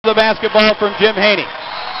the basketball from Jim Haney.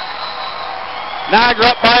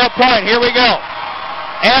 Niagara up by a point. Here we go.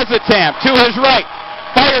 Azotam to his right.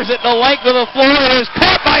 Fires it the length of the floor. It is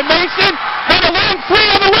caught by Mason. And a long three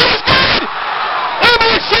on the wing is good.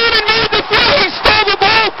 Omar Shannon made the three. He stole the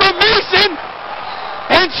ball from Mason.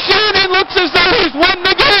 And Shannon looks as though he's won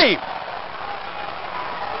the game.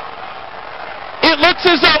 It looks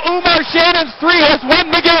as though Umar Shannon's three has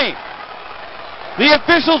won the game. The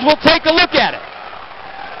officials will take a look at it.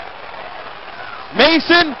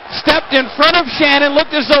 Mason stepped in front of Shannon,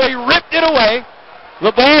 looked as though he ripped it away.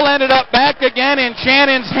 The ball ended up back again in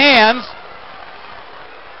Shannon's hands.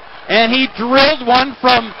 And he drilled one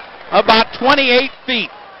from about 28 feet.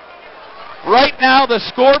 Right now the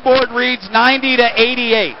scoreboard reads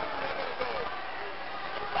 90-88.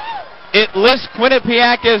 It lists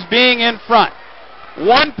Quinnipiac as being in front.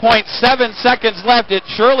 1.7 seconds left. It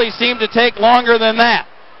surely seemed to take longer than that.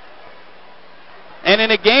 And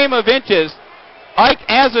in a game of inches, Ike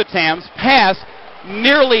Azotam's pass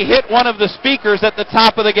nearly hit one of the speakers at the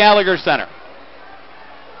top of the Gallagher Center.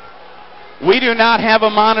 We do not have a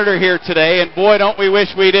monitor here today, and boy, don't we wish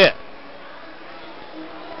we did.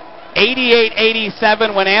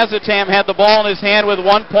 88-87 when Azotam had the ball in his hand with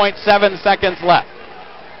 1.7 seconds left.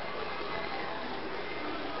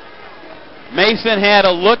 Mason had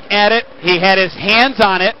a look at it. He had his hands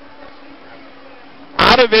on it.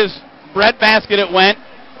 Out of his breadbasket it went.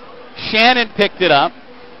 Shannon picked it up.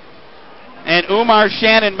 And Umar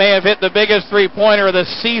Shannon may have hit the biggest three-pointer of the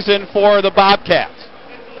season for the Bobcats.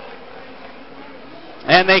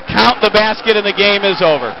 And they count the basket and the game is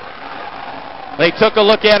over. They took a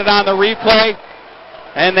look at it on the replay,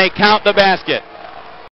 and they count the basket.